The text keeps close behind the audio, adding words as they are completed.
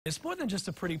It's more than just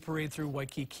a pretty parade through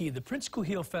Waikiki. The Prince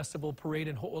Kuhio Festival parade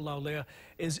in hoolaulea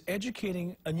is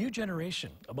educating a new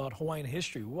generation about Hawaiian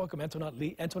history. We welcome Antoinette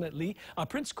Lee,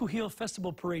 Prince Kuhio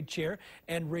Festival Parade Chair,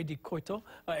 and Ray DeCoito,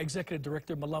 Executive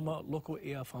Director, Malama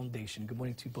Loko'ea Foundation. Good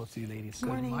morning to both of you ladies. Good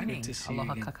morning. Good to see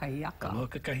Aloha you again. kakahiaka. Aloha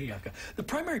kakahiaka. The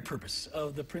primary purpose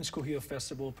of the Prince Kuhio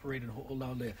Festival parade in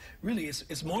hoolaulea really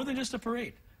is more than just a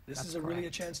parade. This is really a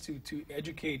chance to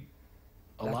educate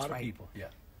a lot of people. Yeah.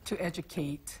 To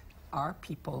educate our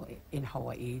people in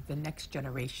Hawaii, the next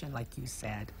generation, like you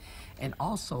said, and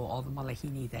also all the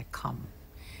malahini that come.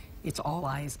 It's all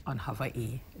eyes on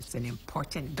Hawaii. It's an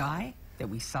important guy that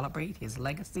we celebrate, his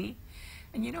legacy.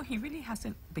 And you know, he really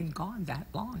hasn't been gone that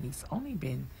long. He's only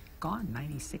been gone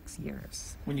 96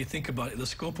 years. When you think about it, the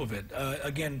scope of it,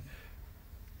 again,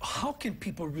 how can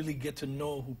people really get to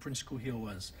know who Prince Kuhio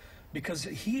was? Because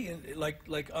he,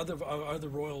 like other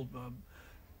royal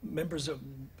members,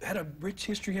 had a rich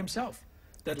history himself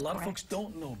that a lot of folks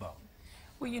don't know about.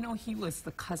 Well, you know, he was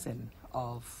the cousin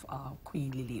of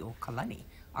Queen Liliuokalani,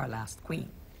 our last queen.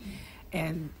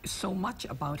 And so much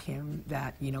about him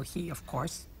that, you know, he, of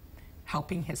course,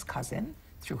 helping his cousin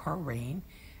through her reign,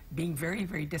 being very,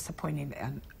 very disappointed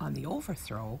on the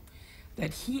overthrow,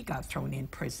 that he got thrown in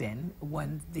prison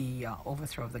when the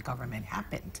overthrow of the government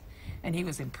happened. And he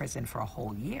was in prison for a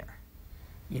whole year,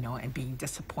 you know, and being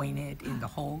disappointed in the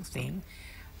whole thing.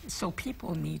 So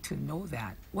people need to know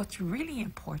that. What's really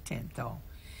important, though,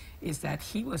 is that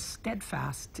he was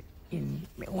steadfast in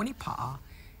Onipa'a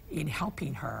in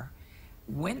helping her,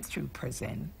 went through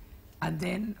prison, and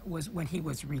then when he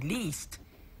was released,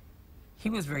 he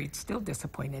was still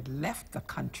disappointed, left the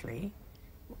country,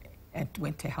 and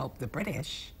went to help the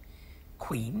British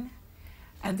Queen.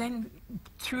 And then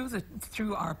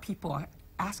through our people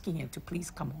asking him to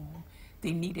please come home,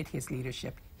 they needed his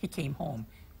leadership. He came home,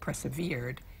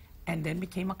 persevered, and then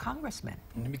became a congressman.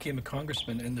 And he became a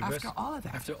congressman, and the rest... After all of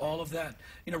that. After all of that.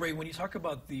 You know, Ray, when you talk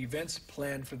about the events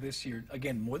planned for this year,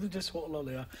 again, more than just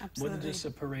ho'olaulea, more than just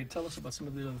a parade, tell us about some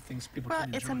of the other things people can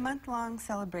enjoy. Well, it's a month-long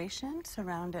celebration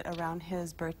surrounded around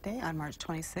his birthday on March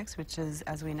 26th, which is,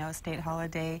 as we know, a state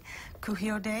holiday,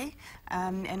 Kuhio Day.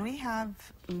 And we have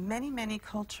many, many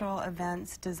cultural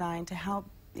events designed to help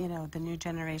the new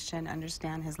generation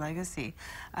understand his legacy.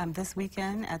 This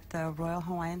weekend at the Royal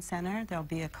Hawaiian Center, there'll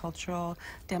be a cultural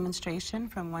demonstration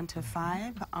from 1 to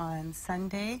 5. On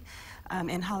Sunday,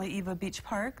 in Haleiwa Beach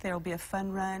Park, there will be a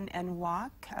fun run and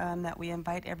walk that we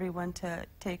invite everyone to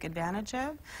take advantage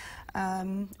of.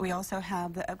 We also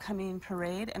have the upcoming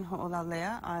parade in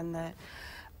ho'olaulea on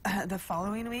the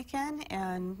following weekend,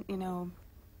 and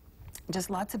just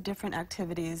lots of different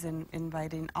activities and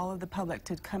inviting all of the public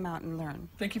to come out and learn.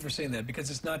 Thank you for saying that, because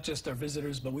it's not just our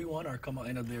visitors, but we want our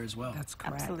kama'aina there as well. That's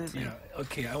correct. Absolutely. Yeah.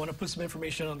 Okay, I want to put some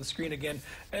information on the screen again,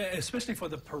 especially for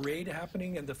the parade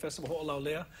happening and the Festival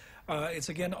Ho'olaulea. It's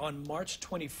again on March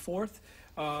 24th,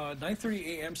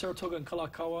 9:30 a.m., Saratoga and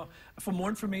Kalakaua. For more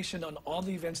information on all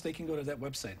the events, they can go to that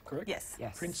website, correct? Yes.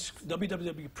 Yes.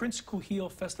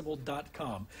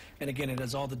 www.princekuhiofestival.com. And again, it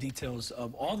has all the details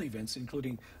of all the events,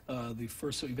 including the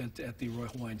first event at the Royal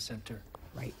Hawaiian Center.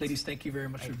 Right. Ladies, thank you very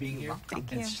much for being here.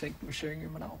 Thank you. And thank you for sharing your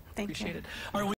manao. Thank you. Appreciate it. All right.